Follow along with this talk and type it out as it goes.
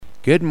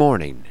Good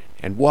morning,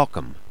 and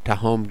welcome to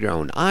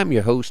Homegrown. I'm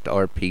your host,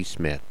 R.P.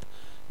 Smith.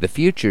 The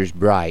future's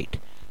bright,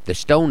 the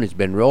stone has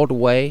been rolled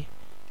away,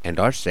 and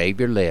our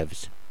Savior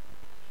lives.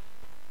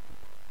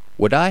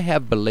 Would I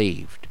have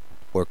believed,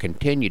 or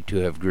continued to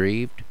have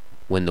grieved,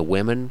 when the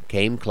women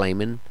came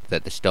claiming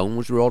that the stone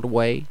was rolled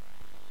away?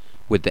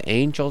 Would the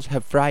angels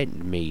have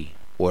frightened me,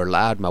 or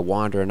allowed my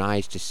wandering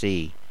eyes to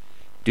see,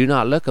 "Do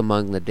not look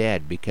among the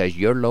dead, because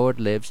your Lord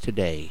lives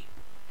today"?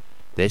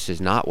 This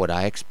is not what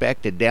I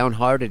expected.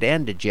 Downhearted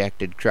and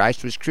dejected,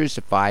 Christ was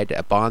crucified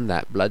upon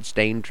that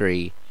blood-stained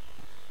tree.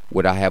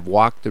 Would I have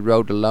walked the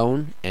road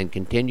alone and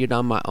continued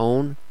on my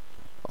own?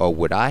 Or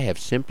would I have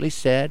simply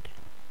said,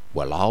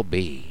 "Well, I'll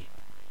be"?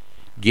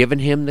 Given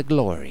him the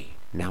glory.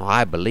 Now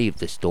I believe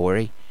the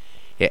story.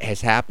 It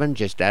has happened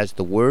just as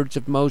the words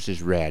of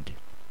Moses read.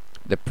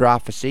 The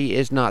prophecy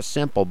is not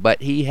simple,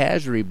 but he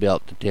has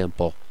rebuilt the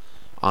temple.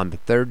 On the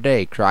third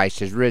day Christ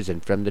has risen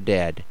from the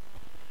dead.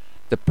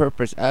 The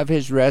purpose of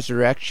his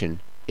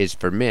resurrection is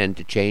for men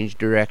to change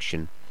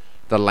direction.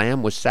 The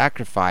Lamb was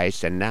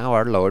sacrificed, and now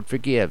our Lord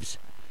forgives.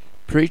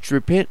 Preach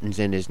repentance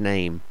in his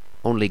name.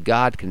 Only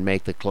God can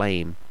make the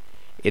claim.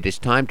 It is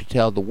time to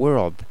tell the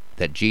world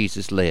that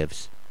Jesus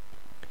lives.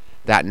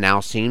 That now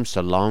seems so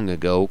long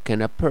ago.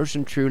 Can a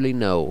person truly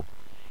know?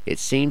 It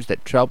seems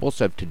that troubles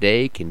of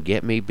today can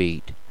get me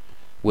beat.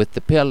 With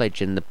the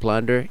pillage and the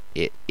plunder,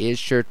 it is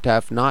sure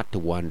tough not to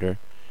wonder,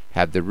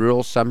 have the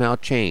rules somehow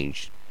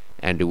changed?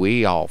 And do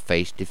we all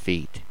face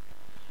defeat?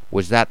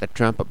 Was that the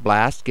trumpet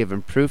blast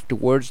giving proof to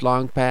words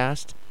long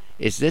past?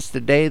 Is this the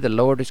day the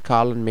Lord is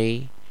calling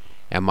me?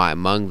 Am I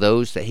among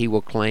those that he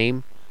will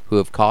claim, who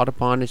have called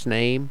upon his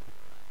name?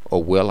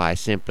 Or will I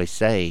simply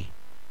say,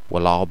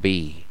 "Well, I'll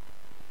be"?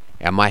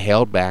 Am I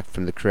held back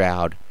from the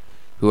crowd,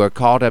 who are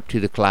called up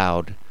to the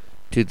cloud?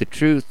 To the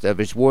truth of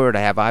his word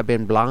have I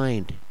been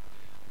blind?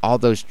 All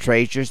those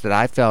treasures that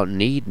I felt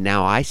need,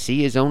 now I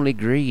see is only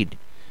greed.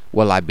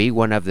 Will I be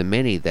one of the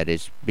many that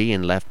is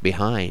being left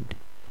behind?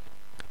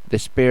 The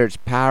Spirit's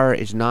power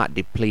is not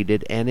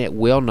depleted, and it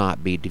will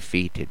not be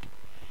defeated.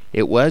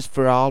 It was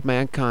for all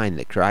mankind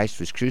that Christ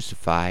was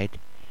crucified.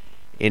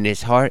 In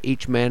his heart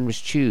each man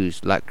must choose.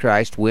 Let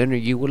Christ win or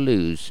you will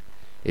lose.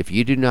 If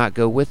you do not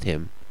go with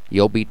him,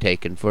 you'll be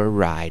taken for a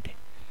ride.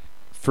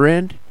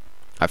 Friend,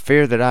 I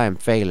fear that I am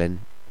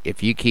failing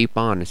if you keep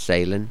on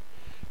a-sailing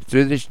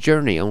through this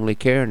journey only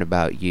caring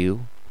about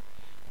you.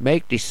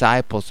 Make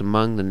disciples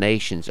among the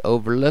nations,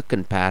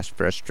 overlooking past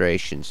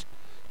frustrations.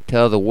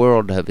 Tell the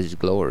world of his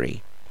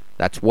glory.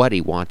 That's what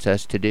he wants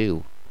us to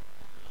do.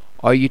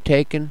 Are you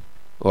taken,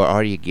 or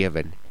are you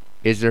given?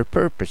 Is there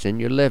purpose in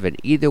your living?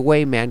 Either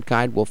way,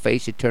 mankind will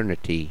face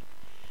eternity,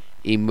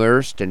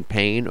 immersed in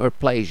pain or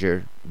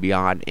pleasure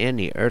beyond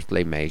any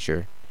earthly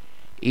measure.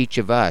 Each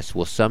of us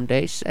will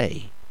someday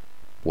say,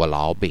 "Well,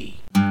 I'll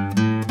be."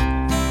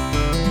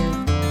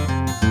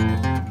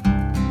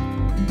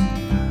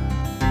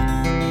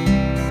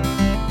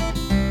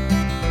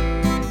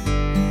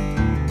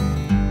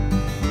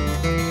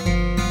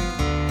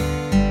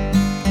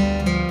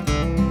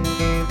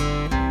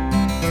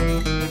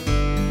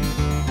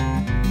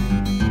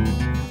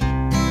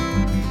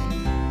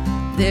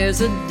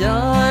 There's a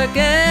dark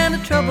and a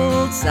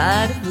troubled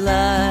side of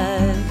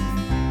life.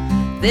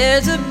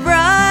 There's a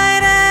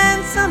bright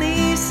and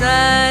sunny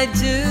side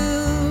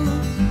too.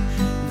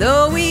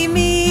 Though we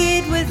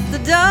meet with the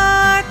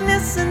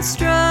darkness and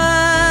strife,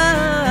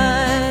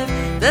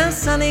 the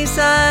sunny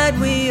side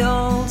we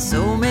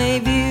also may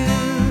view.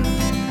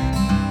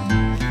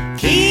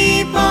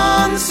 Keep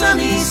on the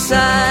sunny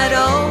side,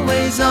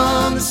 always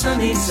on the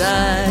sunny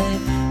side.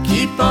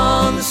 Keep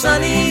on the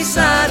sunny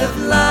side of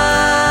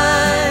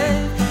life.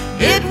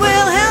 It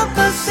will help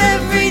us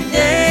every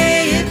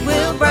day, it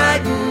will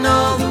brighten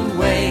all the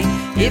way,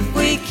 if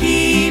we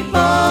keep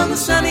on the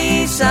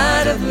sunny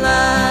side of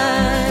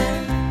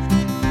life.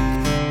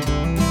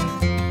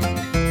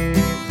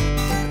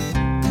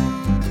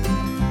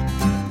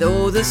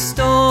 Though the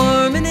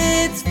storm in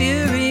its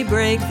fury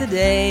break the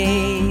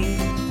day,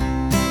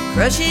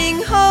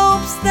 crushing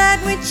hopes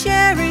that we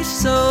cherish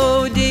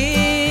so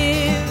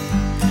dear,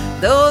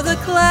 though the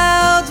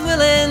clouds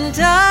will in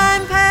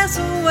time pass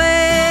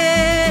away,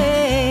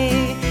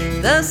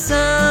 the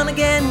sun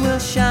again will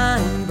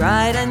shine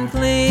bright and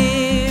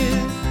clear.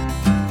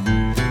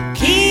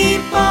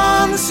 Keep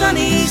on the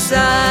sunny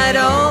side,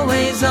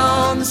 always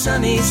on the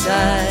sunny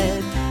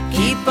side.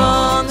 Keep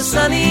on the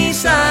sunny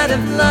side of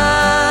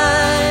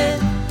life.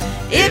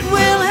 It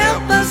will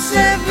help us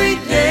every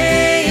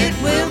day, it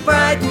will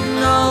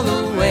brighten all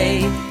the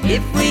way,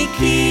 if we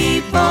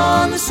keep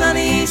on the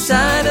sunny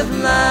side of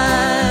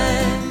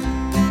life.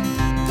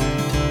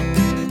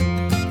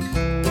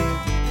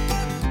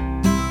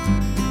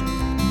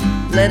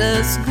 Let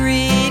us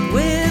greet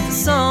with a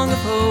song of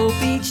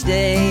hope each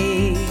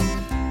day.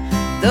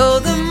 Though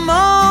the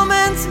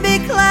moments be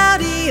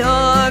cloudy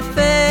or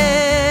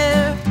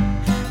fair,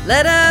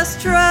 let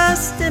us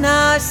trust in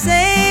our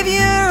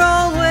Savior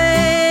always,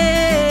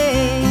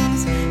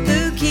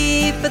 who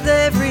keepeth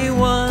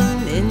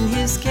everyone in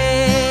his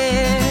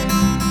care.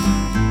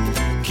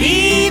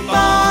 Keep keep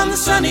on the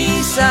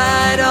sunny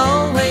side,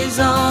 always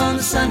on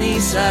the sunny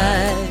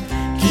side.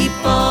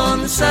 Keep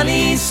on the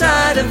sunny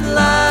side of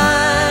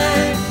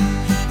life.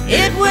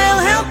 It will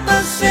help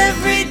us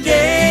every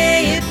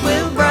day, it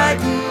will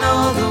brighten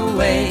all the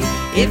way,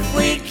 if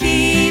we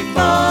keep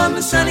on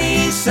the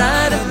sunny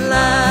side of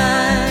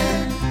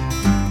life.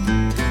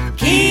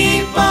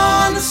 Keep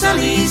on the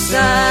sunny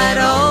side,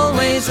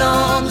 always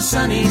on the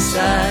sunny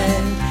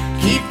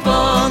side. Keep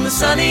on the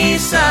sunny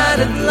side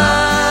of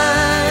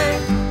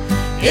life.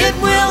 It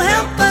will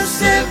help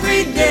us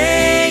every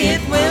day,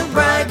 it will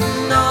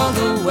brighten all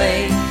the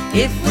way,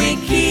 if we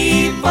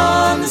keep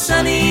on the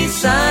sunny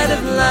side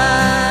of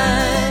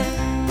life.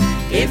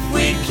 If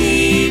we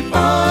keep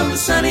on the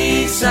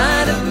sunny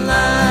side of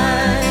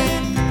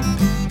life.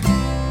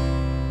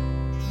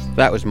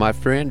 That was my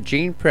friend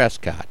Gene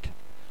Prescott.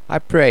 I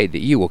pray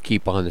that you will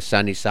keep on the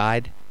sunny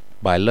side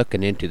by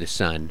looking into the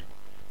sun.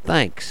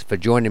 Thanks for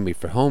joining me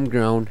for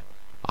Homegrown.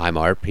 I'm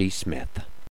R.P. Smith.